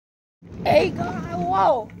Hey, God,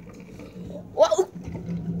 whoa. Whoa.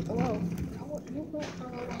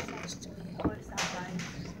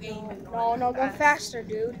 Whoa. No, go faster,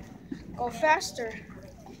 dude. Go faster.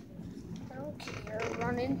 I don't care.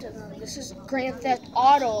 Run into them. This is Grand Theft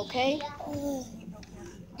Auto, okay?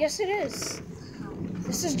 Yes, it is.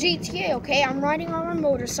 This is GTA, okay? I'm riding on my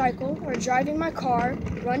motorcycle or driving my car,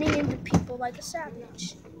 running into people like a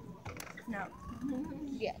savage. No.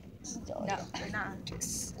 Yeah. No, you're not.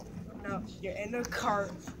 No, you're in a car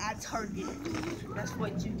at Target. That's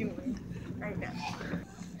what you're doing right now.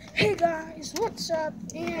 Hey guys, what's up?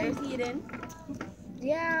 There's And Eden.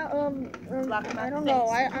 yeah, Talking I about don't the know.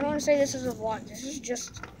 face. I don't want to say this is a vlog. This is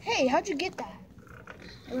just. Hey, how'd you get that?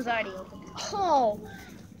 It was already open. Oh,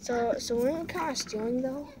 so we're kind of stealing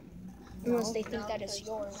though. Unless they think that it's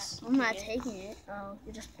yours. I'm not taking it. Oh,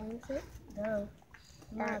 you're just playing with it? No.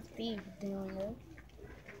 I'm not a thief doing it.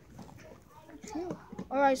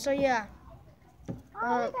 Alright, so yeah.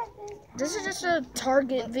 This is just a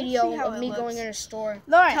Target video how of it me looks. going in a store.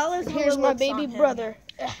 Lawrence, tell us Here's how my it looks baby on him. brother.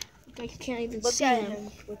 You can't even Look see at him.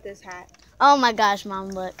 him with this hat. Oh my gosh, Mom,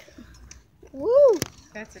 look. Woo!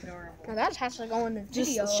 That's adorable. Now that has to go in the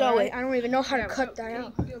Just video. show right? it. I don't even know how to cut that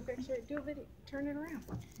out. Do a picture. Do a video. Turn it around.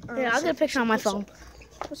 Here, I'll get a picture on my phone.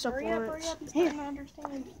 What's up, Lawrence? He's trying to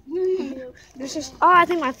understand. This is Oh, I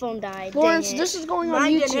think my phone died. Dang Lawrence. it. This is going on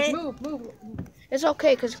Mine YouTube. didn't. Move. It's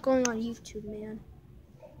okay because it's going on YouTube, man.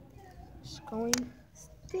 It's going.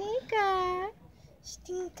 Stinker.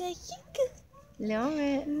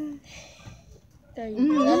 Lawrence. There you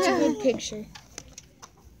go. That's a good picture.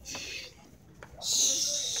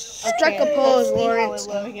 Strike a pose, Lawrence.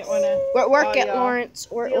 Let me get one of. Work it, y'all. Lawrence.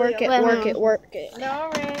 Work it. Wait, Work hold it. Work it.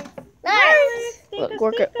 Lawrence. Look,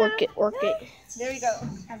 work it. Work it. Work it. There you go.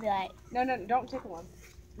 I'll be like, No, don't take one.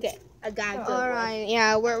 Okay, I got a good All one. right.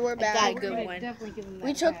 Yeah, we're I got a back. good one. Definitely give him that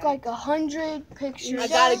We took back. like 100 pictures. I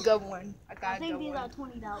got a good one. I I got a think good these one. are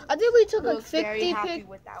 $20. I think we took I like was very 50 happy pictures.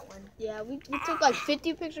 with that one. Yeah, we took like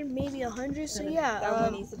 50 pictures, maybe 100. So yeah, That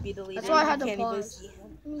one needs to be deleted. that's why I had You to can't even pause. see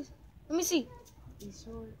him. let me see.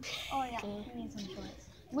 Oh, yeah. We need some shorts.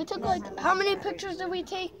 We took like how many pictures did we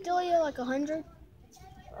take, Delia? Like 100?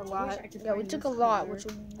 A lot. Yeah, we took a lot, which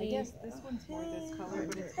would I be. guess this one's more this color,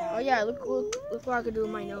 but it's Oh yeah, look what I could do with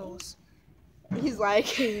my nose. He's like,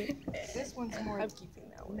 this one's more I'm keeping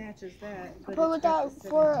that one. matches that. I But put with it's got that the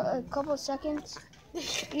for 17. a couple of seconds.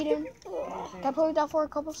 Eden, can I put with that for a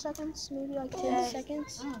couple of seconds? Maybe like 10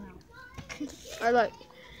 seconds. I don't know. Alright, look.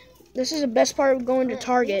 This is the best part of going to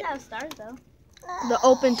Target. These have stars, though. The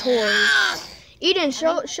open toys. Eden,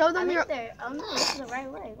 show I them think your they're... Oh, no, this is the right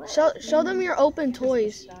way. What? show them your open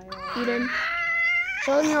toys, Eden.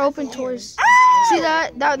 Show them your open toys. See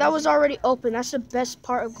that was already open. That's the best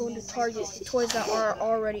part of going to Target. Toys that are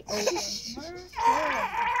already open.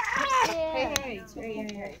 Hey.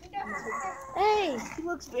 Hey, He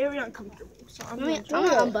looks very uncomfortable. So I'm I'm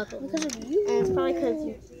gonna unbuckle. Because of you. And it's probably because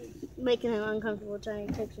you're making him uncomfortable trying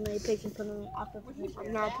to take so many pictures and put him in awkward position.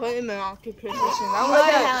 I'm not putting him in awkward position. I Look want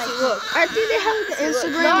at that. how Look. I think they have like an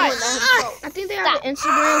Instagram. Nice. I think they have an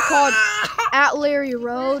Instagram called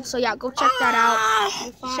 @LarryRoad. So yeah, go check that out.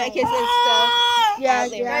 Check his Insta. Yeah, Out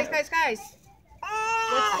there. yeah. Guys.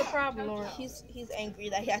 What's the problem, Laura? He's angry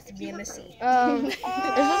that he has to be in the seat. Is this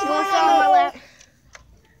going on my lap?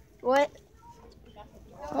 What?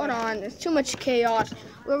 Hold on, there's too much chaos.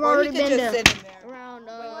 We've Or he already could been just to sit in there. around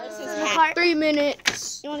Where's his hat? 3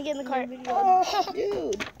 minutes. You want to get in the cart?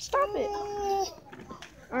 Dude, stop it.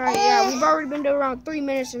 Alright, yeah, we've already been to around 3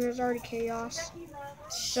 minutes and there's already chaos.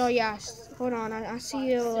 So yeah, hold on, I'll see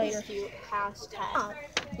you later. Hashtag.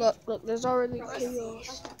 Look, there's already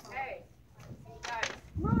chaos.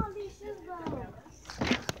 Mom, these shoes though.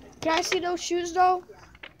 Can I see those shoes though?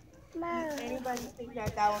 Anybody think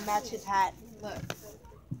that would match his hat? Look.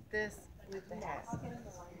 This with the hat.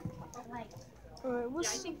 Alright, we'll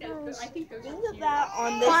see. Think of that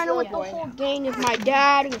on this Kinda little with the boy. whole gang of my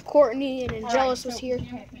dad and Courtney and Angelus was here.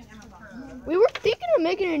 We were thinking of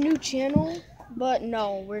making a new channel, but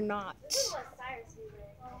no, we're not.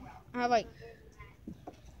 I have like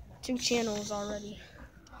 2 channels already.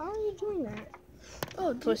 How are you doing that?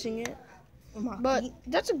 Oh, pushing it. But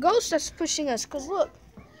that's a ghost that's pushing us, cause look,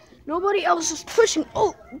 nobody else is pushing.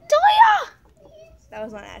 Oh, Delia! That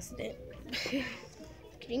was on accident.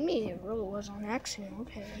 Kidding me? It really was on accident.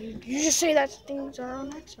 Okay, you just say that things are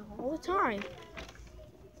on accident all the time.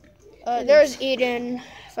 There's Eden.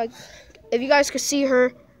 If you guys could see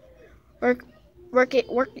her, work it,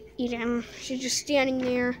 Eden. She's just standing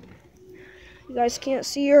there. You guys can't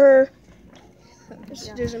see her.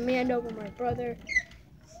 There's Amanda with my brother.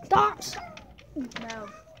 Stop! No.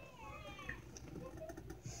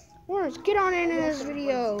 Lawrence, get on into this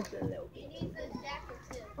video.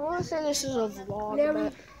 I want to say this is a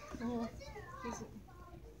vlog, but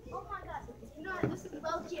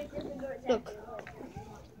look.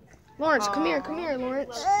 Lawrence, come here,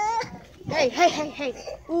 Lawrence. Hey.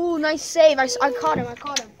 Ooh, nice save. I caught him.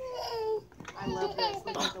 I love this.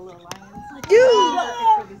 Look like a little lion. Dude!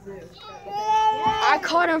 Perfect for the zoo. I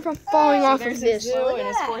caught him from falling off of There's this. a zoo and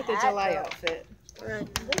his 4th of July outfit. Right.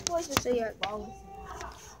 So yeah.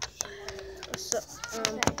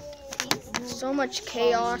 So much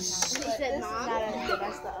chaos.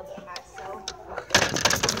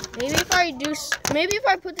 Maybe if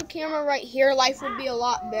I put the camera right here, life would be a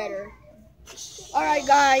lot better. All right,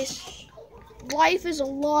 guys. Life is a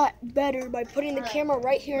lot better by putting the camera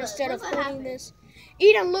right here instead of holding this.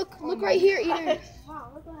 Eden, look right here, Eden.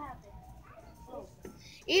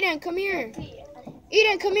 Eden, come here.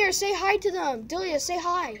 Eden, come here. Say hi to them. Delia, say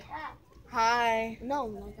hi. Hi. No,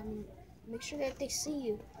 like make sure that they see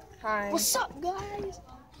you. Hi. What's up, guys?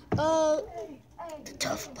 The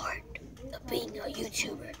tough part of being a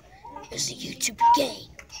YouTuber is the YouTube game.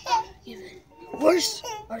 Even worse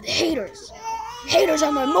are the haters. Haters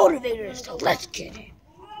are my motivators, so let's get it.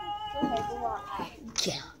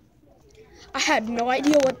 Yeah. I had no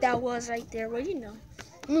idea what that was right there. Well, you know.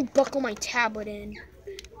 Let me buckle my tablet in.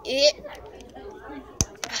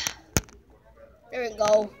 There we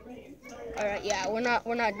go. Alright, yeah, we're not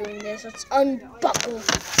doing this. Let's unbuckle.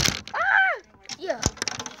 Yeah.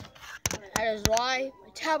 That is why my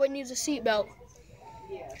tablet needs a seatbelt.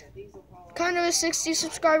 Kind of a 60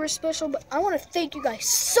 subscriber special, but I want to thank you guys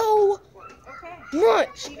so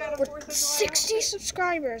much for 60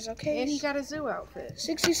 subscribers, okay? And he got a zoo outfit.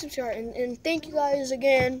 60 subscribers, and thank you guys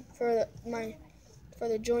again for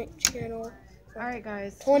the joint channel. Alright,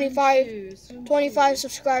 guys. 25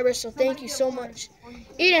 subscribers, so thank you so much.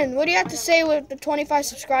 Eden, what do you have to say with the 25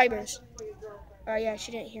 subscribers? Oh, yeah,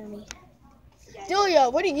 she didn't hear me. Delia,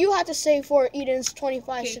 what do you have to say for Eden's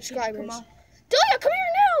 25 subscribers? Delia, come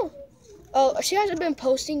here now! Oh, she hasn't been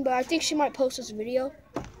posting, but I think she might post this video.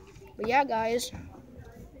 But yeah, guys.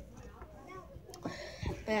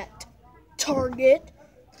 At Target.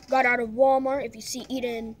 Got out of Walmart. If you see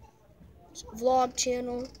Eden's vlog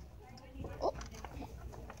channel. Oh.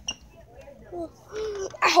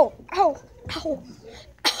 Ow! Ow! Ow!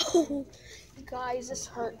 Ow! Guys, this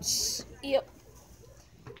hurts. Yep.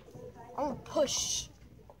 I'm gonna push.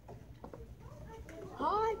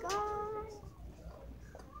 Hi, guys.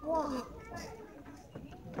 Whoa.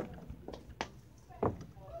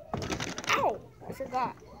 Ow! I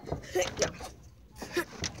forgot.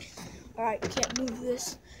 Alright, can't move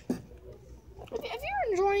this. If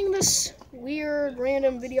you're enjoying this weird,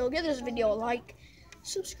 random video, give this video a like.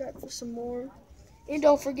 Subscribe for some more. And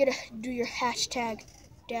don't forget to do your hashtag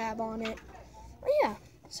dab on it. Oh, yeah.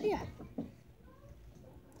 So, yeah.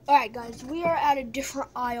 Alright, guys. We are at a different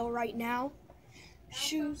aisle right now.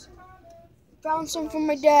 Shoes. Found some from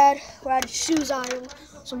my dad. We're at a shoes aisle.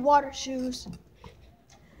 Some water shoes.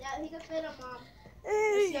 Yeah, he can fit them, Mom.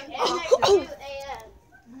 Hey.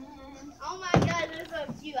 Oh my God, they're so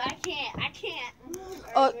cute. I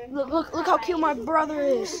can't. Look how cute my brother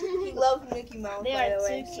is. He loves Mickey Mouse, They by are the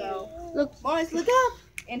way. too So, Look, Lawrence, look up.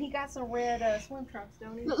 And he got some red swim trunks,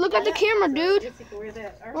 don't he? look at the camera, dude. Yes, he can wear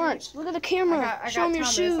that. All right. Lawrence, look at the camera. I Show got him your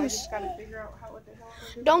Thomas. I shoes. just gotta figure out what the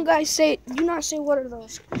hell. Don't guys say, do not say what are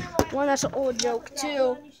those. One, that's an old joke.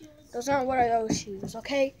 Two, those aren't what are those shoes,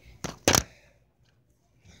 okay?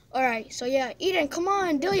 Alright, so yeah, Eden, come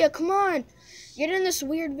on. Delia, come on. Get in this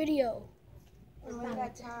weird video. I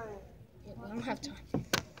got time. Yeah, we don't have time.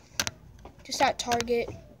 Just at Target.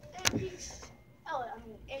 And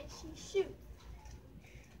she shoots.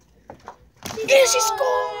 Yeah, she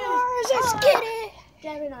scores! Let's get it!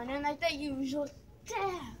 Dabbing on it like the usual.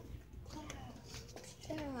 Dab.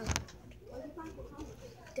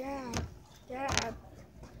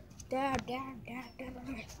 Dab.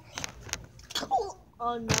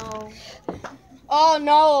 Oh no. Oh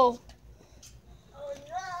no.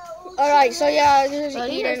 Alright, so yeah, this is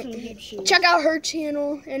Eden. Check out her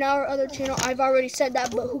channel and our other channel. I've already said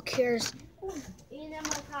that, but who cares?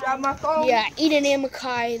 Drop my phone. Yeah, Eden and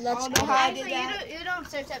Makai. Let's Oh, go. no, how I Actually, did that. you don't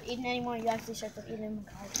search up Eden anymore. You actually search up Eden and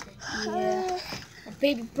Makai. Yeah. My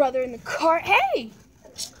baby brother in the car. Hey!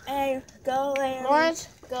 Hey, go Larry. Lawrence?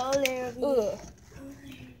 Go Larry. Ugh.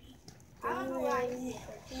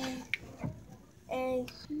 Hey,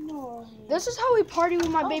 no. This is how we party with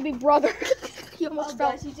my baby brother. He almost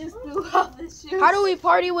fell. She just blew off the shoe. How do we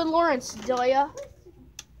party with Lawrence, Delia?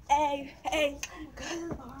 Hey.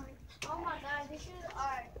 Oh my God, these shoes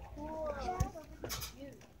are cool.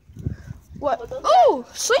 What? Oh,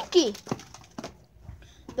 Slinky!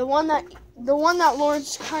 The one that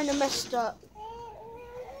Lawrence kind of messed up.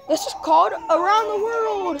 This is called Around the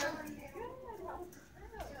World.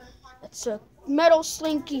 It's a metal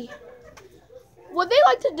slinky. What they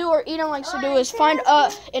like to do, or Eden likes to do, is find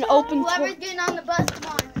an open toy. Whoever's getting on the bus,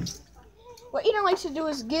 come on. What Eden likes to do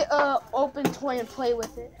is get an open toy and play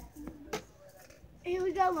with it. Here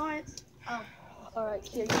we go, Lawrence. All right,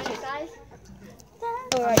 here you take. Guys,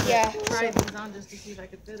 All right, yeah. Tried these on just to see if I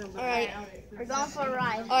could fit them. All right. we're going for a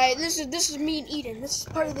ride. All right, this is me and Eden. This is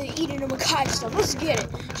part of the Eden and Makai stuff. Let's get it.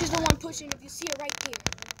 She's the one pushing. If you see her right here.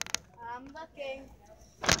 I'm looking.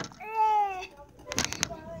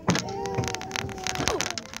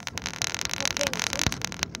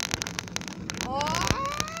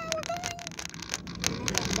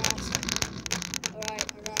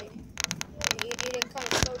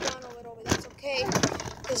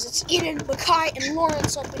 Because it's Eden, Makai, and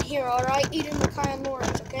Lawrence up in here, alright? Eden, Makai, and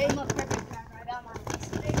Lawrence, okay? I'm a perfect driver. I got mine.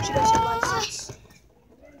 She got her license.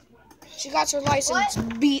 She got her license,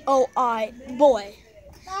 B-O-I, boy.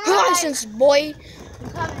 Her license, boy. I'm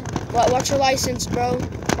coming. Watch her license, bro.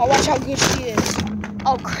 Watch how good she is.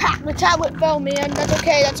 Oh, crap, the tablet fell, man. That's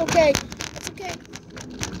okay, that's okay. That's okay.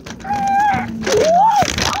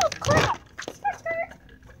 Oh, crap.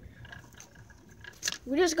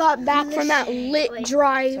 We just got back from that lit So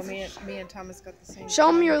drive. me and Thomas got the same. Show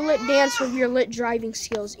them your lit dance with your lit driving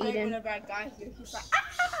skills, Eden. Whenever I got here, he's like,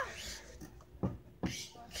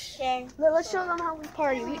 Okay. Let's show them how we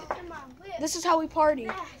party. This is how we party.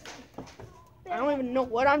 I don't even know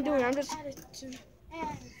what I'm doing. I'm just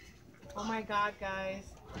Oh my God, guys.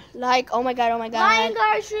 like, oh my god, oh my Lion god.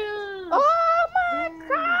 guard shoes. Oh my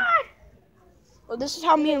god. Well, this is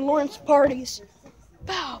how me and Lawrence parties.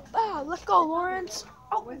 Bow, bow. Let's go, Lawrence.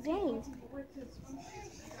 Oh, dang.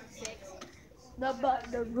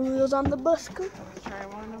 The wheels on the bus go. Try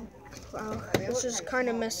one of them. Wow, this is kind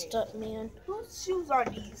of messed up, man. whose shoes are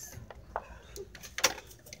these?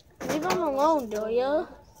 Leave them alone, do ya?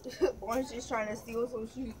 Lawrence is trying to steal some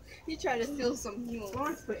shoes. He's trying to steal some heels.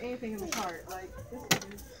 Lawrence put anything in the cart. Like, this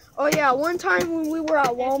is... Oh yeah, one time when we were at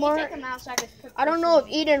If you Walmart, take them out so I can put I don't know if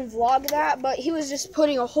Eden vlogged that, but he was just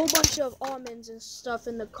putting a whole bunch of almonds and stuff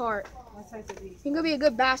in the cart. What size are these? He could be a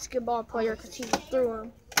good basketball player because he threw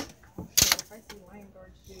them. If I see Lion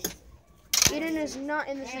Guard shoes. Eden is not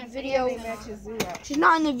in this And video. they match his zoo outfit. She's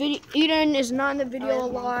not in the video. Eden is not in the video a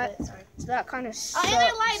lot. So that kind of sucks. Oh, and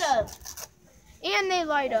they light up. And they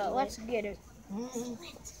light up. Let's get it.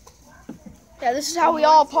 Yeah, this is how we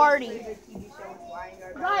all party.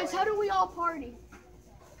 Guys, how do we all party?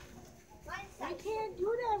 I can't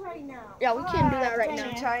do that right now. Yeah, we can't do that right now.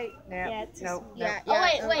 Too tight? Yeah, it's No. Yeah, Oh,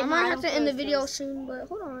 yeah. wait, I might Mom, have to end the close video this. soon, but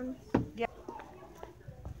hold on. Yeah.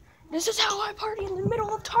 This is how I party in the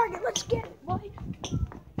middle of Target. Let's get it, boy.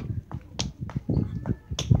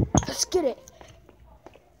 Let's get it.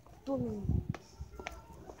 Boom.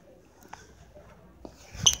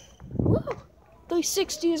 Woo!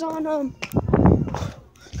 360 is on them.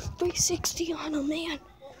 360 on them, man.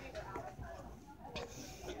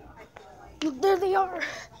 Look, there they are.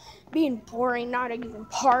 Being boring, not even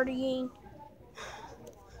partying.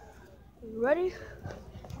 You ready?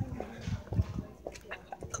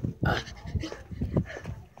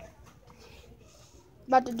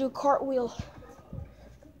 About to do a cartwheel.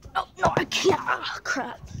 Oh, no, I can't. Ah,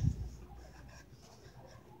 crap.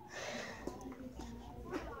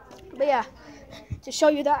 But yeah, to show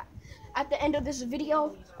you that at the end of this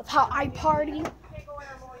video of how I party,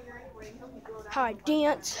 how I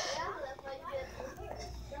dance,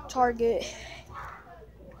 Target.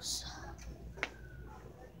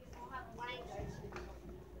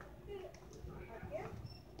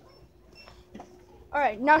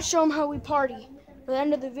 Alright, now show them how we party for the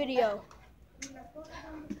end of the video.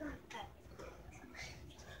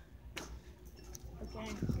 Okay.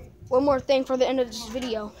 One more thing for the end of this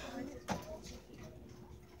video.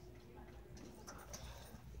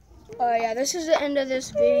 Oh yeah, this is the end of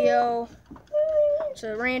this video. It's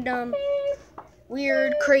a random,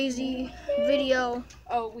 weird, crazy video.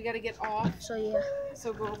 Oh, we gotta get off. So yeah.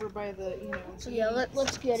 So go over by the, you know. So yeah,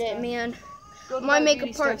 let's get it, man. Go to Might the make a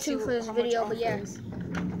beauty part stuff, 2 see for this how much video, off but it yeah. is.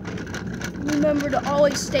 Remember to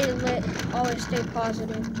always stay lit, always stay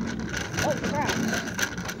positive. Oh crap.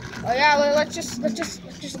 Oh yeah, let's just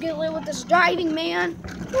get lit with this driving, man.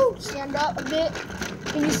 Woo, stand up a bit.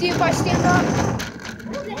 Can you see if I stand up?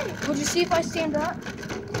 Would you see if I stand up?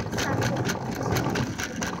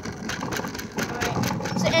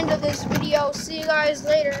 Alright, it's the end of this video. See you guys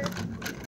later.